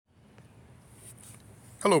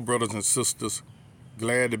Hello, brothers and sisters.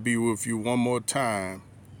 Glad to be with you one more time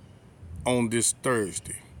on this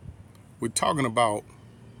Thursday. We're talking about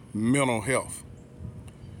mental health.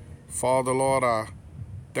 Father, Lord, I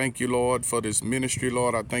thank you, Lord, for this ministry,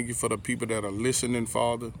 Lord. I thank you for the people that are listening,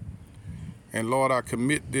 Father. And Lord, I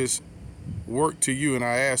commit this work to you, and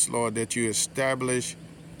I ask, Lord, that you establish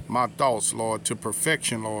my thoughts, Lord, to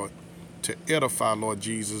perfection, Lord, to edify, Lord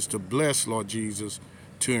Jesus, to bless, Lord Jesus,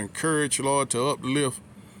 to encourage, Lord, to uplift,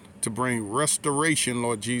 to bring restoration,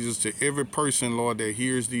 Lord Jesus, to every person, Lord, that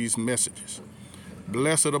hears these messages.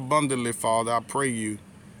 Blessed abundantly, Father, I pray you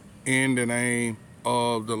in the name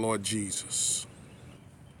of the Lord Jesus.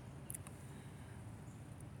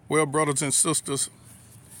 Well, brothers and sisters,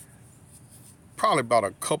 probably about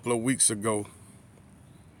a couple of weeks ago,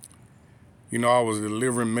 I was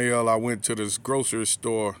delivering mail. I went to this grocery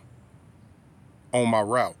store on my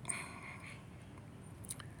route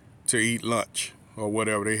to eat lunch or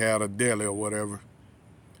whatever. They had a deli or whatever.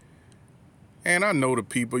 And I know the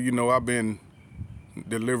people, I've been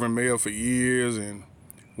delivering mail for years, and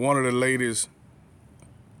one of the ladies,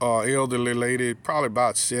 elderly lady, probably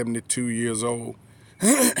about 72 years old,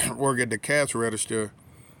 work at the cash register.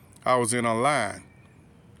 I was in a line,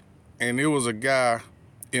 and there was a guy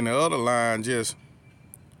in the other line just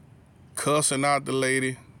cussing out the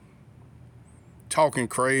lady, talking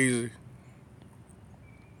crazy,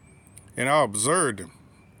 and I observed him.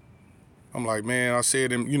 I'm like, man, I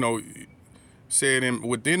said him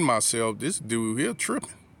within myself, this dude here tripping.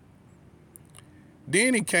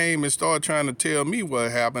 Then he came and started trying to tell me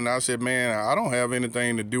what happened. I said, man, I don't have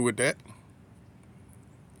anything to do with that.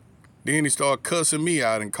 Then he started cussing me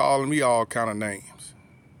out and calling me all kind of names.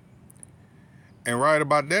 And right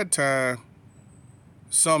about that time,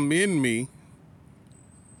 something in me,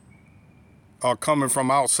 or coming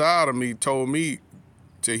from outside of me, told me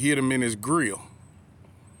to hit him in his grill.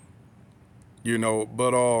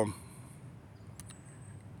 But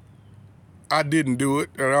I didn't do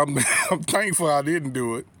it, and I'm thankful I didn't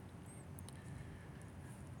do it.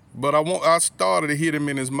 But I started to hit him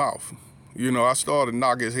in his mouth. I started to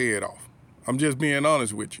knock his head off. I'm just being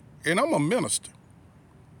honest with you. And I'm a minister.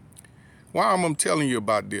 Why am I telling you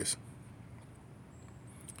about this?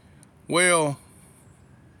 Well,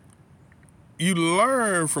 you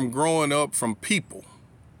learn from growing up from people.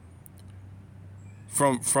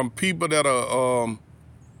 From people that are,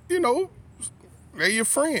 they're your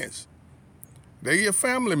friends. They're your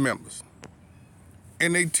family members.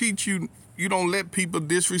 And they teach you, you don't let people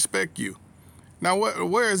disrespect you. Now,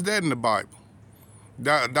 where is that in the Bible?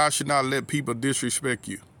 Thou should not let people disrespect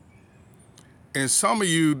you. And some of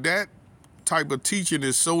you, that type of teaching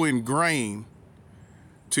is so ingrained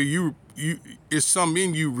to you, it's something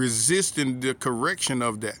in you resisting the correction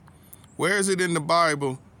of that. Where is it in the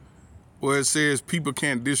Bible where it says people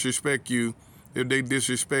can't disrespect you? If they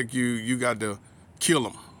disrespect you, you got to kill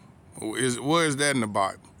them. Where is that in the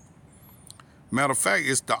Bible? Matter of fact,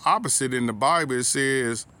 it's the opposite in the Bible. It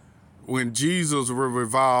says when Jesus was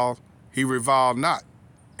reviled, he reviled not.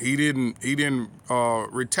 He didn't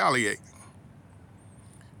retaliate.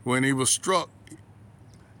 When he was struck,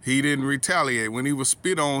 he didn't retaliate. When he was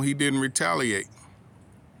spit on, he didn't retaliate.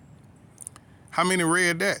 How many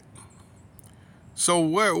read that?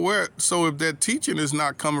 So so if that teaching is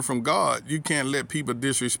not coming from God, you can't let people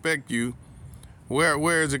disrespect you.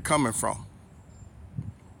 Where is it coming from?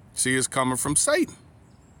 See, it's coming from Satan.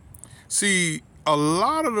 See, a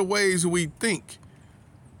lot of the ways we think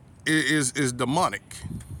is demonic.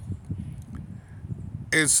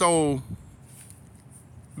 And so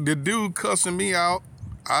the dude cussing me out,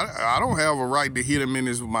 I don't have a right to hit him in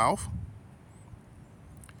his mouth.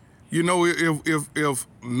 If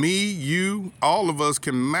me, you, all of us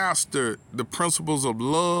can master the principles of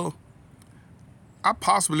love, I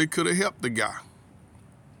possibly could have helped the guy.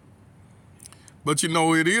 But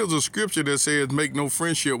it is a scripture that says, make no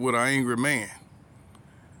friendship with an angry man.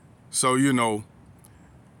 So,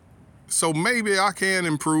 so maybe I can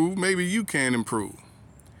improve, maybe you can improve.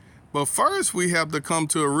 But first we have to come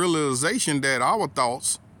to a realization that our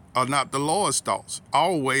thoughts are not the Lord's thoughts.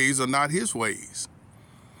 Our ways are not his ways.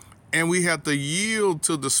 And we have to yield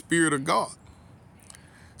to the Spirit of God.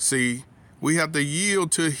 See, we have to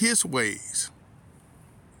yield to his ways.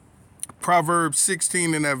 Proverbs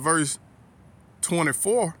 16 in that verse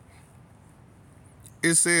 24,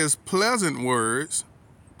 it says, pleasant words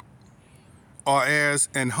are as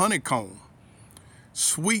an honeycomb,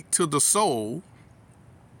 sweet to the soul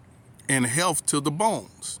and health to the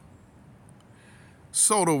bones.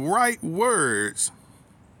 So the right words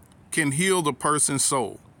can heal the person's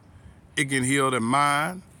soul. It can heal their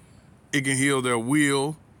mind. It can heal their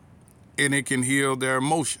will. and it can heal their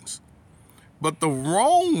emotions. But the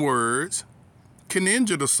wrong words can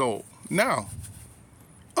injure the soul. Now,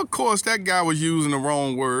 of course, that guy was using the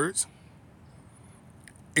wrong words.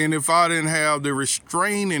 And if I didn't have the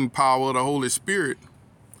restraining power of the Holy Spirit,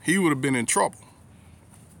 he would have been in trouble.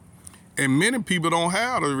 And many people don't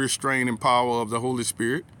have the restraining power of the Holy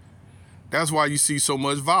Spirit. That's why you see so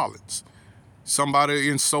much violence. Somebody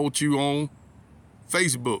insults you on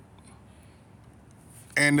Facebook,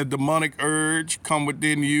 and the demonic urge come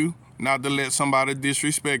within you not to let somebody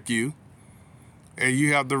disrespect you, and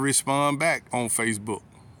you have to respond back on Facebook.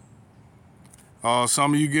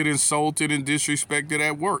 Some of you get insulted and disrespected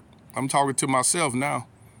at work. I'm talking to myself now.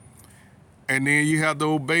 And then you have to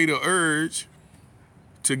obey the urge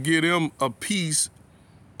to give them a piece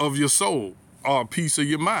of your soul or a piece of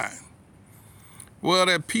your mind. Well,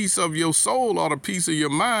 that piece of your soul or the piece of your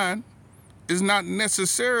mind is not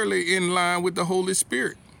necessarily in line with the Holy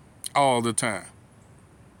Spirit all the time.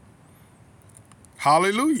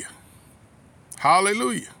 Hallelujah.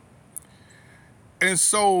 Hallelujah. And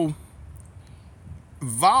so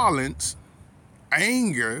violence,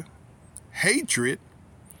 anger, hatred,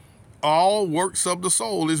 all works of the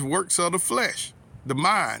soul, is works of the flesh, the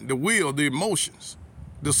mind, the will, the emotions,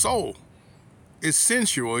 the soul. It's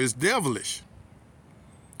sensual, it's devilish.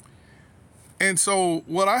 And so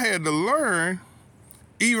what I had to learn,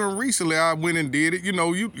 even recently I went and did it. You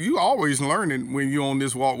know, you always learning when you're on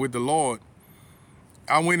this walk with the Lord.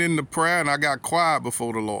 I went into prayer and I got quiet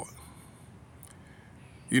before the Lord.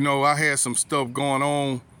 You know, I had some stuff going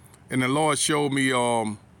on, and the Lord showed me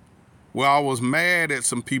where I was mad at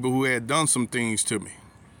some people who had done some things to me.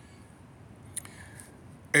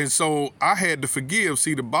 And so I had to forgive.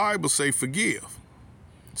 See, the Bible say forgive.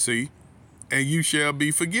 See, and you shall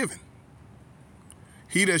be forgiven.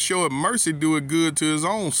 He that showeth mercy doeth good to his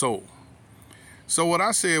own soul. So what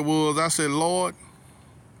I said was, I said, Lord,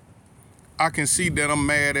 I can see that I'm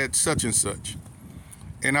mad at such and such.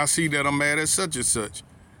 And I see that I'm mad at such and such.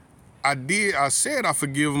 I said I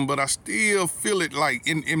forgive him, but I still feel it like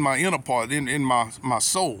in my inner part, in my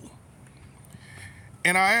soul.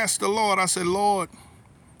 And I asked the Lord, I said, Lord,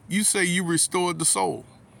 you say you restored the soul.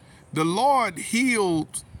 The Lord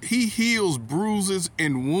heals, he heals bruises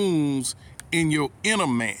and wounds in your inner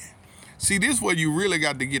man. See, this is where you really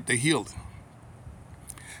got to get the healing.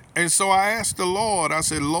 And so I asked the Lord, I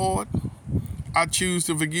said, Lord, I choose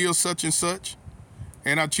to forgive such and such,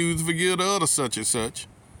 and I choose to forgive the other such and such.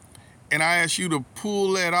 And I ask you to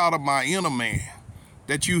pull that out of my inner man,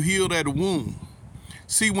 that you heal that wound.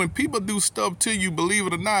 See, when people do stuff to you, believe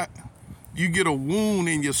it or not, you get a wound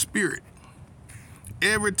in your spirit.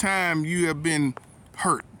 Every time you have been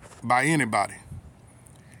hurt by anybody,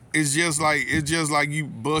 it's just like you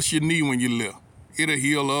bust your knee when you live. It'll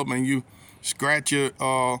heal up, and you scratch your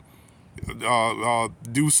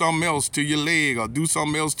do something else to your leg, or do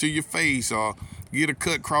something else to your face, or get a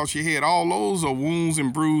cut across your head. All those are wounds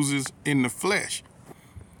and bruises in the flesh,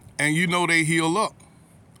 and you know they heal up.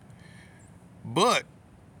 But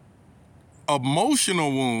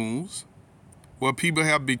emotional wounds, where people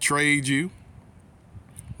have betrayed you,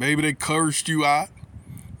 maybe they cursed you out,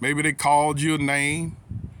 maybe they called you a name,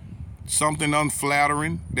 something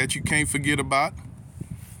unflattering that you can't forget about.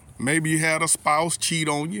 Maybe you had a spouse cheat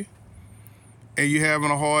on you, and you're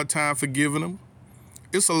having a hard time forgiving them.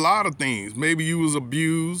 It's a lot of things. Maybe you was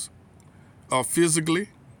abused physically.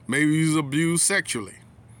 Maybe you was abused sexually.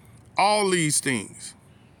 All these things.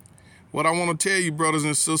 What I want to tell you, brothers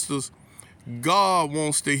and sisters, God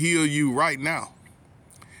wants to heal you right now.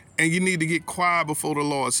 And you need to get quiet before the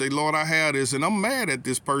Lord. Say, Lord, I have this, and I'm mad at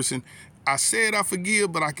this person. I said I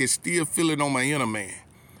forgive, but I can still feel it on my inner man.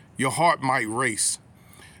 Your heart might race.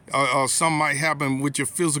 Something might happen with your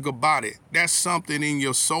physical body. That's something in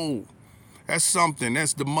your soul. That's something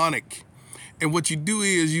that's demonic. And what you do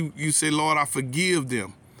is you say, Lord, I forgive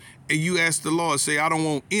them. And you ask the Lord, say, I don't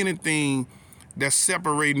want anything that's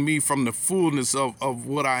separating me from the fullness of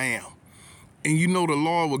what I am. And you know the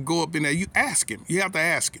Lord will go up in there. You ask him. You have to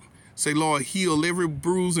ask him. Say, Lord, heal every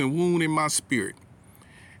bruise and wound in my spirit.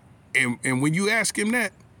 And when you ask him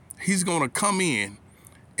that, he's going to come in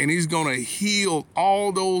and he's going to heal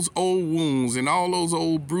all those old wounds and all those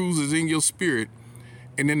old bruises in your spirit.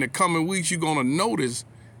 And in the coming weeks, you're going to notice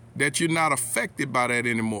that you're not affected by that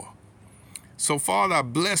anymore. So, Father, I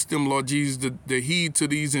bless them, Lord Jesus, to heed to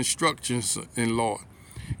these instructions, and Lord.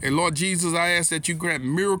 And Lord Jesus, I ask that you grant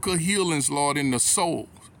miracle healings, Lord, in the souls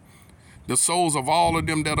of all of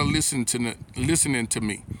them that are listening to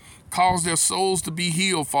me. Cause their souls to be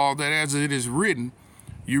healed, Father, that as it is written,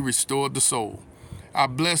 you restored the soul. I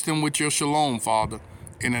bless them with your shalom, Father,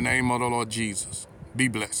 in the name of the Lord Jesus. Be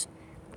blessed.